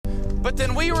But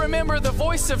then we remember the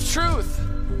voice of truth.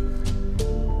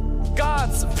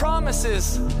 God's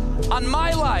promises on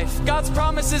my life, God's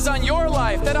promises on your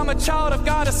life, that I'm a child of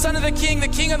God, a son of the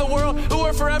King of the world, who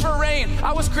will forever reign.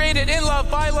 I was created in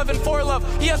love, by love, and for love.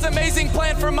 He has an amazing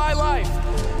plan for my life.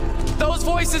 Those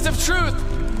voices of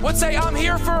truth would say, I'm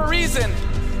here for a reason.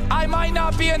 I might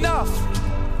not be enough,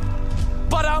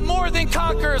 but I'm more than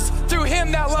conquerors through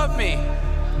him that loved me.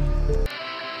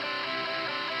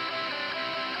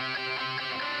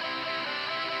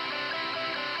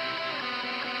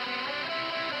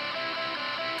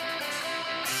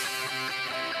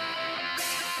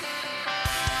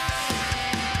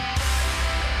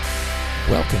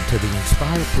 Welcome to the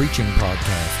Inspire Preaching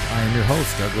Podcast. I am your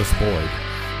host, Douglas Boyd,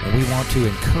 and we want to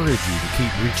encourage you to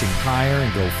keep reaching higher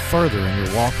and go further in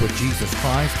your walk with Jesus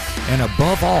Christ, and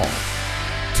above all,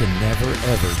 to never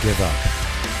ever give up,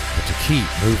 but to keep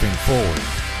moving forward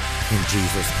in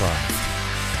Jesus Christ.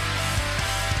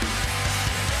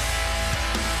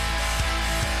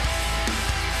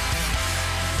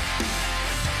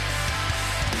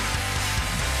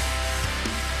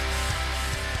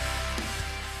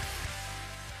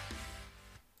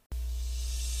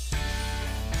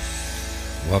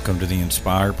 Welcome to the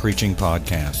Inspire Preaching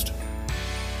Podcast.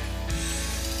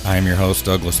 I am your host,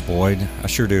 Douglas Boyd. I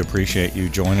sure do appreciate you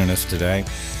joining us today.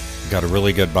 We've got a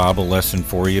really good Bible lesson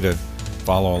for you to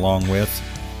follow along with.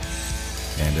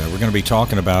 And we're going to be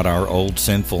talking about our old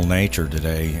sinful nature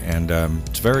today. And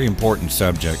it's a very important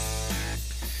subject.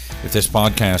 If this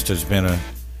podcast has been a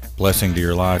blessing to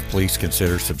your life, please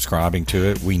consider subscribing to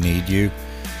it. We need you.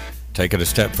 Take it a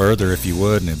step further if you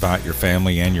would and invite your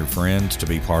family and your friends to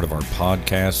be part of our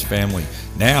podcast family.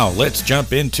 Now, let's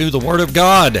jump into the Word of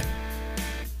God.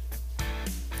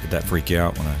 Did that freak you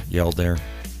out when I yelled there?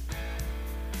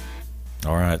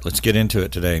 All right, let's get into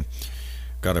it today.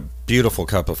 Got a beautiful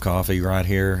cup of coffee right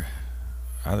here.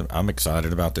 I'm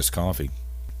excited about this coffee.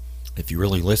 If you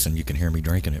really listen, you can hear me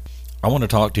drinking it. I want to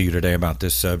talk to you today about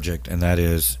this subject, and that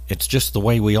is, it's just the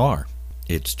way we are.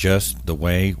 It's just the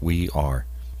way we are.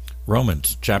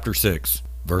 Romans chapter 6,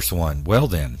 verse 1. Well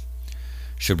then,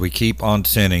 should we keep on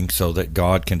sinning so that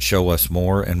God can show us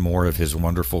more and more of His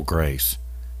wonderful grace?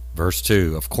 Verse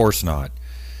 2. Of course not.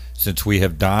 Since we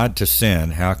have died to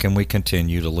sin, how can we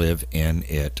continue to live in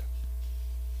it?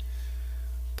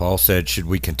 Paul said, should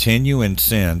we continue in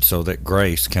sin so that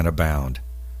grace can abound?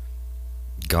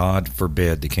 God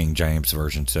forbid, the King James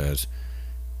Version says.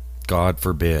 God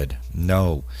forbid.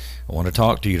 No. I want to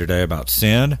talk to you today about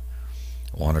sin.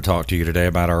 I want to talk to you today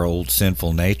about our old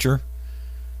sinful nature.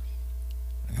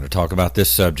 I'm going to talk about this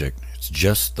subject. It's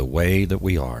just the way that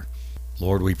we are.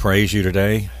 Lord, we praise you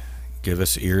today. Give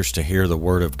us ears to hear the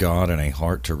word of God and a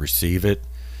heart to receive it.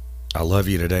 I love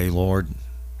you today, Lord.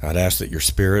 I'd ask that your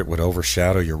Spirit would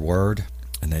overshadow your word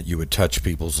and that you would touch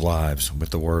people's lives with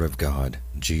the word of God.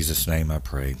 In Jesus' name I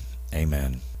pray.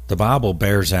 Amen. The Bible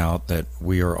bears out that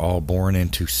we are all born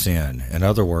into sin. In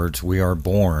other words, we are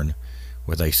born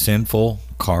with a sinful,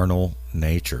 carnal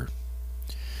nature.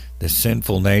 This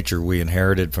sinful nature we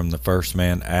inherited from the first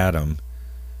man, Adam,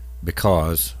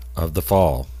 because of the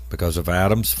fall. Because of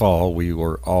Adam's fall, we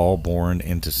were all born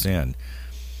into sin.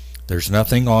 There's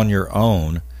nothing on your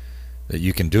own that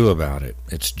you can do about it.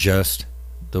 It's just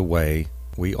the way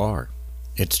we are.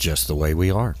 It's just the way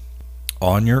we are.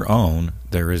 On your own,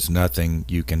 there is nothing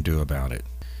you can do about it.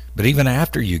 But even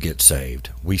after you get saved,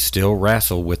 we still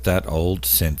wrestle with that old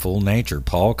sinful nature.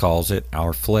 Paul calls it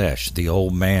our flesh, the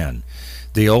old man.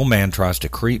 The old man tries to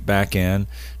creep back in,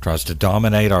 tries to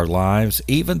dominate our lives.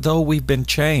 Even though we've been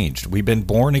changed, we've been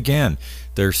born again,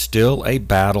 there's still a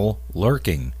battle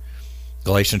lurking.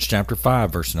 Galatians chapter 5,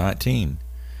 verse 19.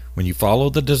 When you follow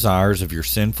the desires of your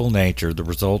sinful nature, the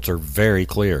results are very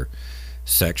clear.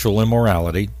 Sexual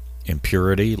immorality,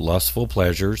 impurity, lustful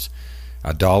pleasures,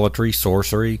 idolatry,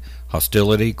 sorcery,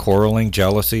 hostility, quarreling,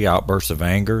 jealousy, outbursts of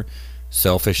anger,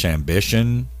 selfish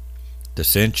ambition,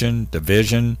 dissension,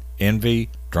 division, envy,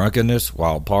 drunkenness,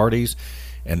 wild parties,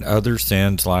 and other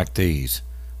sins like these.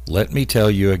 Let me tell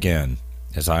you again,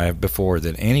 as I have before,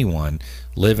 that anyone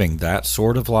living that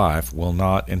sort of life will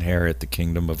not inherit the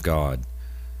kingdom of God.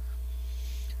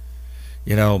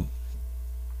 You know,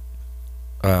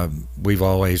 we've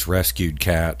always rescued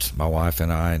cats, my wife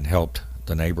and I, and helped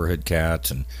the neighborhood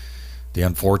cats, and the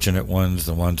unfortunate ones,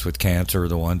 the ones with cancer,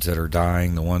 the ones that are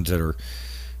dying, the ones that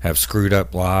have screwed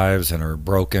up lives and are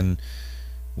broken.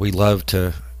 We love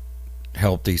to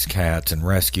help these cats and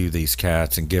rescue these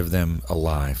cats and give them a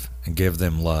life and give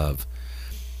them love.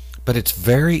 But it's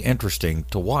very interesting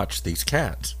to watch these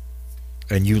cats,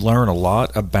 and you learn a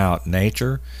lot about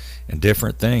nature and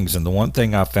different things. And the one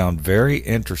thing I found very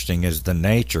interesting is the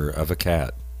nature of a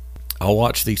cat. I'll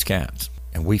watch these cats,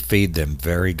 and we feed them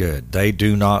very good. They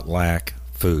do not lack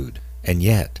food. And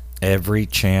yet, every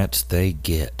chance they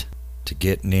get to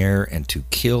get near and to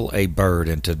kill a bird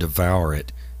and to devour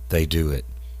it, they do it.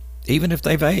 Even if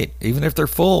they've ate, even if they're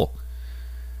full.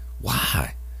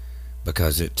 Why?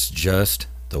 Because it's just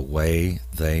the way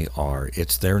they are.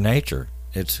 It's their nature.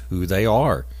 It's who they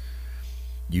are.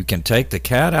 You can take the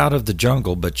cat out of the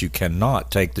jungle, but you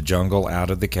cannot take the jungle out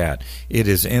of the cat. It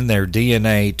is in their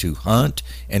DNA to hunt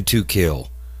and to kill.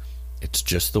 It's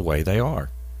just the way they are.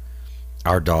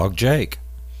 Our dog Jake,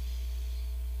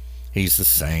 he's the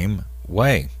same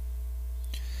way.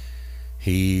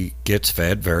 He gets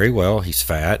fed very well. He's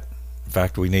fat. In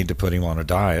fact, we need to put him on a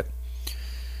diet.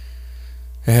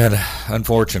 And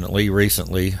unfortunately,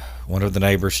 recently, one of the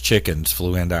neighbor's chickens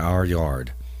flew into our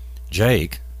yard.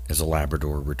 Jake is a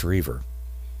Labrador Retriever.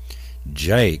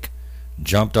 Jake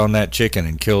jumped on that chicken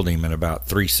and killed him in about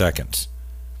 3 seconds.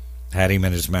 Had him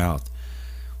in his mouth.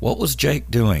 What was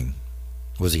Jake doing?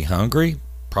 Was he hungry?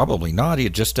 Probably not. He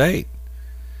had just ate.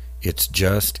 It's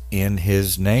just in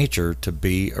his nature to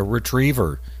be a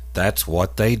retriever. That's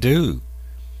what they do.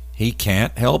 He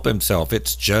can't help himself.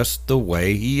 It's just the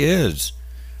way he is.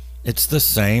 It's the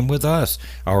same with us.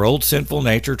 Our old sinful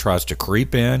nature tries to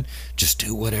creep in. Just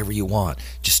do whatever you want.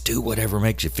 Just do whatever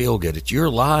makes you feel good. It's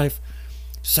your life.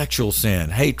 Sexual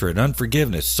sin, hatred,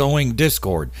 unforgiveness, sowing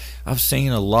discord. I've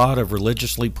seen a lot of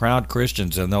religiously proud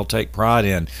Christians, and they'll take pride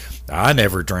in, I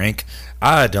never drink,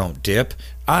 I don't dip,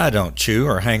 I don't chew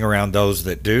or hang around those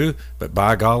that do, but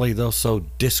by golly, they'll sow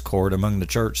discord among the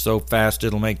church so fast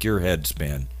it'll make your head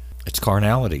spin. It's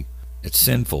carnality. It's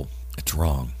sinful. It's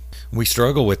wrong. We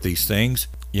struggle with these things,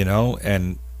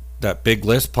 and that big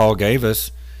list Paul gave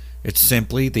us, it's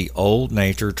simply the old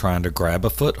nature trying to grab a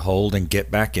foothold and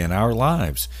get back in our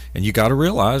lives. And you got to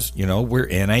realize, we're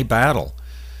in a battle.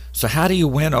 So how do you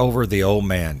win over the old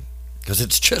man? Because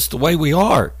it's just the way we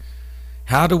are.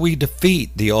 How do we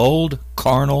defeat the old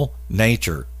carnal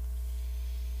nature?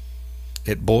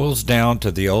 It boils down to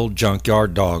the old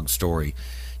junkyard dog story.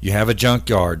 You have a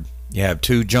junkyard. You have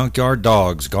 2 junkyard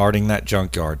dogs guarding that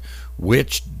junkyard.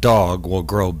 Which dog will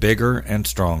grow bigger and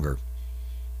stronger?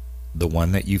 The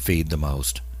one that you feed the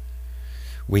most.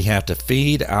 We have to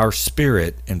feed our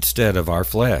spirit instead of our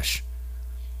flesh.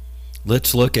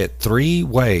 Let's look at 3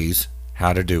 ways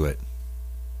how to do it.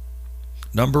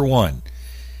 Number 1,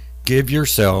 give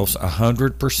yourselves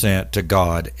 100% to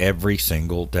God every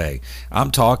single day.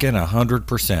 I'm talking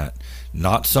 100%,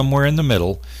 not somewhere in the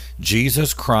middle.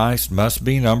 Jesus Christ must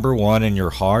be number 1 in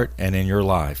your heart and in your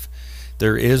life.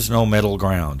 There is no middle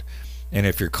ground. And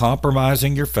if you're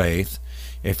compromising your faith,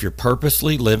 if you're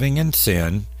purposely living in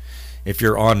sin, if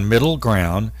you're on middle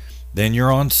ground, then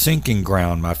you're on sinking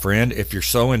ground, my friend. If you're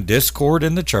sowing discord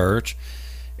in the church,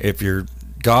 if you're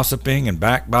gossiping and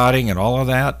backbiting and all of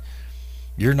that,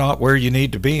 you're not where you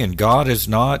need to be, and God is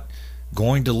not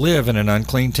going to live in an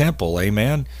unclean temple.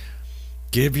 Amen.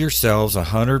 Give yourselves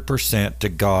 100% to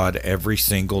God every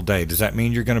single day. Does that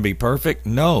mean you're going to be perfect?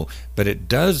 No, but it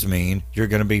does mean you're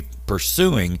going to be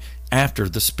pursuing after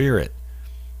the Spirit.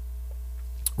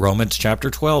 Romans chapter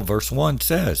 12 verse 1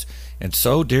 says, "And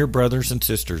so, dear brothers and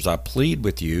sisters, I plead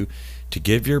with you to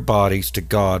give your bodies to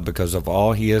God because of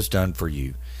all He has done for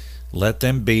you. Let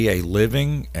them be a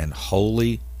living and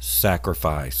holy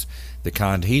sacrifice, the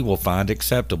kind He will find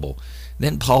acceptable."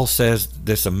 Then Paul says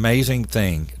this amazing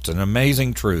thing. It's an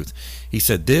amazing truth. He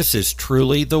said, this is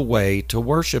truly the way to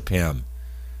worship Him.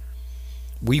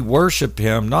 We worship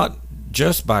Him not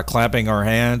just by clapping our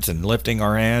hands and lifting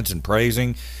our hands and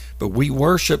praising, but we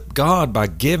worship God by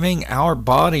giving our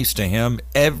bodies to Him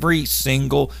every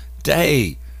single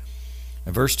day.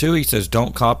 In verse 2 he says,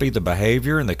 don't copy the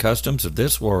behavior and the customs of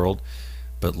this world,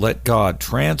 but let God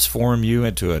transform you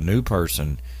into a new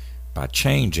person by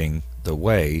changing the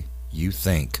way you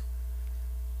think.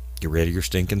 Get rid of your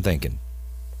stinking thinking.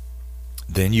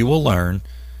 Then you will learn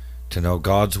to know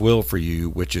God's will for you,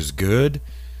 which is good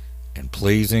and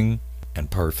pleasing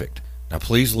and perfect. Now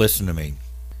please listen to me.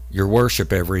 Your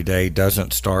worship every day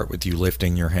doesn't start with you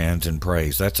lifting your hands in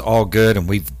praise. That's all good, and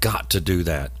we've got to do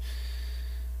that.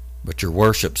 But your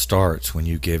worship starts when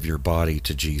you give your body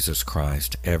to Jesus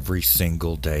Christ every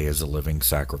single day as a living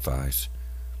sacrifice.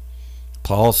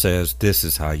 Paul says this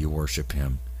is how you worship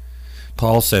Him.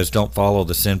 Paul says don't follow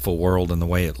the sinful world and the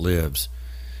way it lives.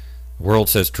 The world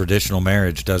says traditional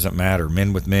marriage doesn't matter.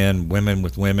 Men with men, women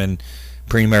with women,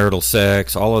 premarital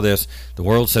sex, all of this. The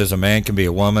world says a man can be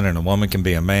a woman and a woman can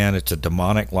be a man. It's a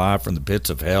demonic lie from the pits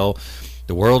of hell.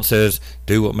 The world says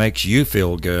do what makes you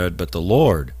feel good, but the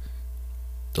Lord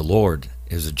The Lord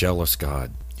is a jealous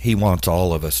God. He wants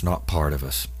all of us, not part of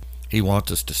us. He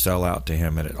wants us to sell out to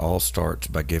Him, and it all starts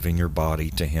by giving your body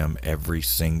to Him every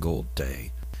single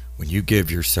day. When you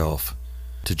give yourself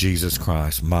to Jesus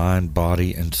Christ, mind,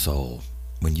 body, and soul,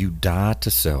 when you die to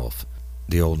self,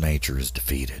 the old nature is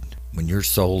defeated. When you're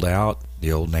sold out,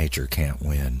 the old nature can't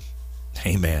win.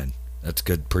 Amen. That's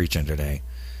good preaching today.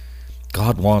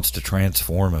 God wants to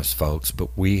transform us, folks, but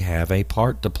we have a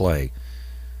part to play.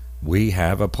 We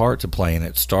have a part to play, and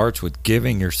it starts with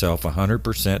giving yourself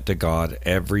 100% to God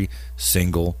every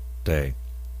single day.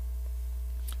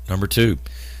 Number 2,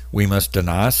 we must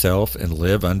deny self and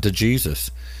live unto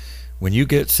Jesus. When you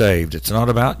get saved, it's not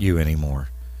about you anymore.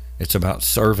 It's about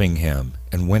serving Him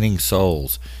and winning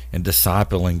souls and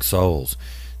discipling souls.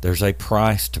 There's a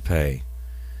price to pay.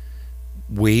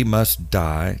 We must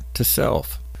die to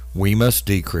self. We must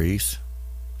decrease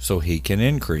so He can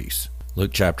increase.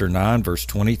 Luke chapter 9, verse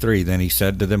 23, Then He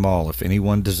said to them all, If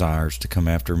anyone desires to come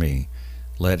after me,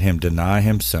 let him deny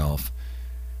himself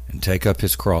and take up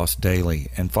his cross daily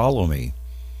and follow me.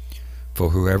 For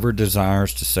whoever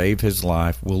desires to save his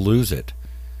life will lose it,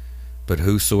 but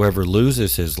whosoever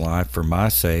loses his life for my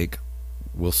sake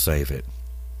will save it.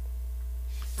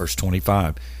 Verse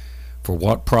 25, For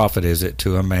what profit is it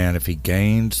to a man if he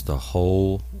gains the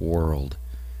whole world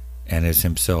and is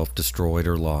himself destroyed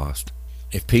or lost?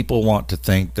 If people want to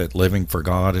think that living for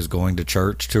God is going to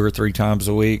church 2 or 3 times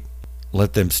a week,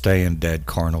 let them stay in dead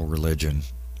carnal religion.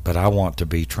 But I want to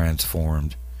be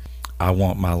transformed. I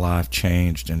want my life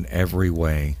changed in every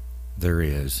way there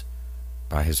is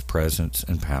by His presence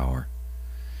and power.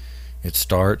 It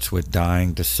starts with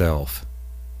dying to self,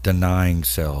 denying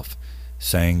self,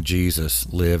 saying, Jesus,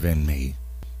 live in me.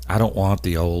 I don't want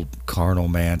the old carnal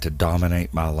man to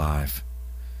dominate my life.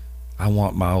 I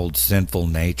want my old sinful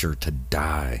nature to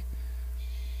die.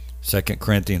 2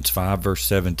 Corinthians 5 verse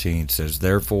 17 says,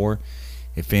 Therefore,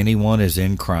 if anyone is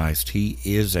in Christ, he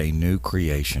is a new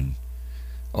creation.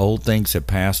 Old things have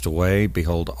passed away.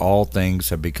 Behold, all things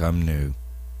have become new.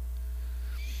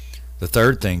 The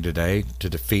third thing today to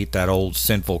defeat that old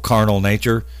sinful carnal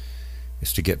nature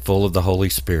is to get full of the Holy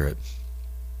Spirit.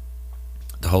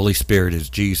 The Holy Spirit is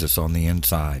Jesus on the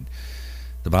inside.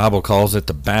 The Bible calls it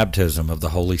the baptism of the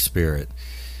Holy Spirit.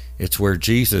 It's where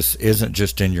Jesus isn't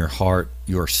just in your heart,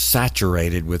 you're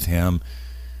saturated with Him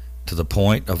to the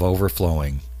point of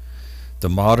overflowing. The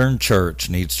modern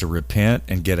church needs to repent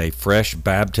and get a fresh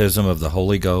baptism of the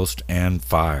Holy Ghost and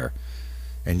fire.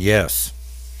 And yes,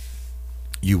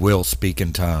 you will speak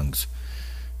in tongues.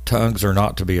 Tongues are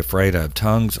not to be afraid of.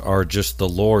 Tongues are just the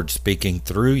Lord speaking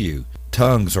through you.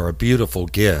 Tongues are a beautiful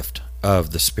gift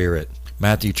of the Spirit.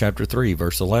 Matthew chapter 3,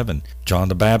 verse 11. John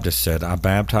the Baptist said, I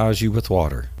baptize you with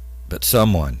water, but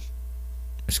someone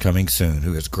is coming soon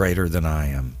who is greater than I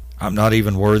am. I'm not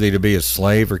even worthy to be his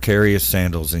slave or carry his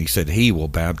sandals. And he said, He will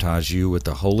baptize you with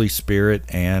the Holy Spirit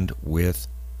and with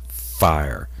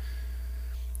fire.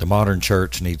 The modern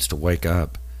church needs to wake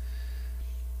up.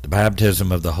 The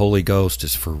baptism of the Holy Ghost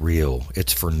is for real.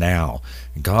 It's for now.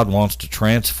 And God wants to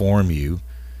transform you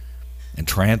and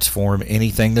transform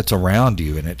anything that's around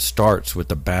you. And it starts with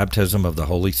the baptism of the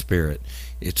Holy Spirit.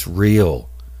 It's real.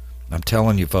 I'm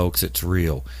telling you, folks, it's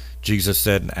real. Jesus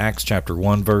said in Acts chapter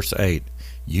 1, verse 8,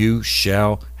 You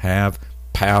shall have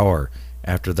power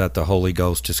after that the Holy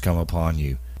Ghost has come upon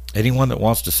you. Anyone that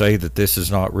wants to say that this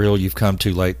is not real, you've come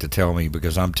too late to tell me,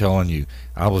 because I'm telling you,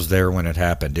 I was there when it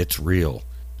happened. It's real.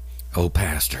 Oh,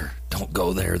 Pastor, don't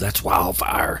go there. That's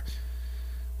wildfire.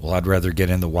 Well, I'd rather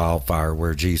get in the wildfire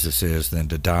where Jesus is than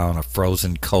to die on a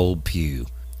frozen cold pew.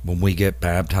 When we get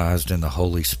baptized in the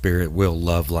Holy Spirit, we'll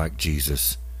love like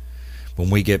Jesus. When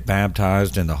we get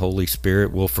baptized in the Holy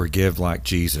Spirit, we'll forgive like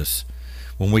Jesus.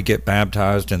 When we get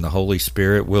baptized in the Holy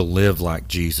Spirit, we'll live like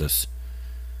Jesus.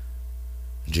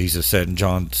 Jesus said in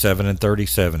John 7 and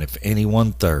 37, If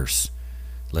anyone thirsts,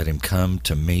 let him come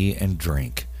to me and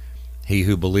drink. He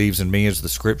who believes in me, as the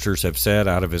Scriptures have said,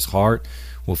 out of his heart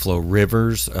will flow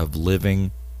rivers of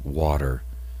living water.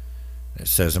 It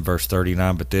says in verse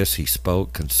 39, But this he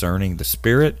spoke concerning the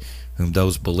Spirit, whom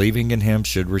those believing in him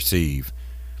should receive.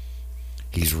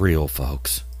 He's real,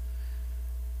 folks.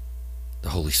 The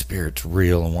Holy Spirit's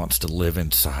real and wants to live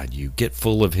inside you. Get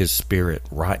full of His Spirit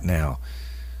right now.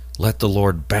 Let the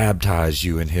Lord baptize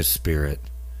you in His Spirit.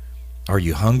 Are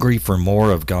you hungry for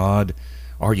more of God?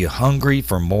 Are you hungry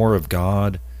for more of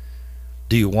God?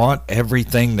 Do you want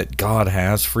everything that God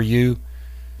has for you?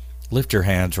 Lift your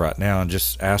hands right now and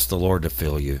just ask the Lord to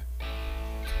fill you.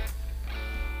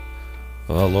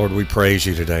 Well, Lord, we praise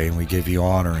you today, and we give you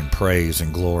honor and praise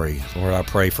and glory. Lord, I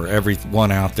pray for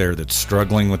everyone out there that's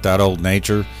struggling with that old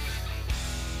nature,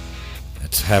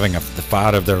 that's having the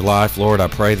fight of their life, Lord, I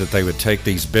pray that they would take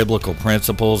these biblical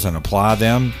principles and apply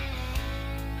them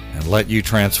and let you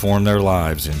transform their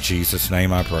lives. In Jesus'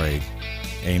 name I pray.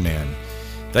 Amen.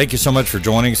 Thank you so much for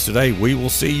joining us today. We will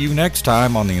see you next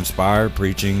time on the Inspired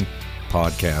Preaching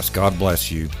Podcast. God bless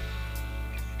you.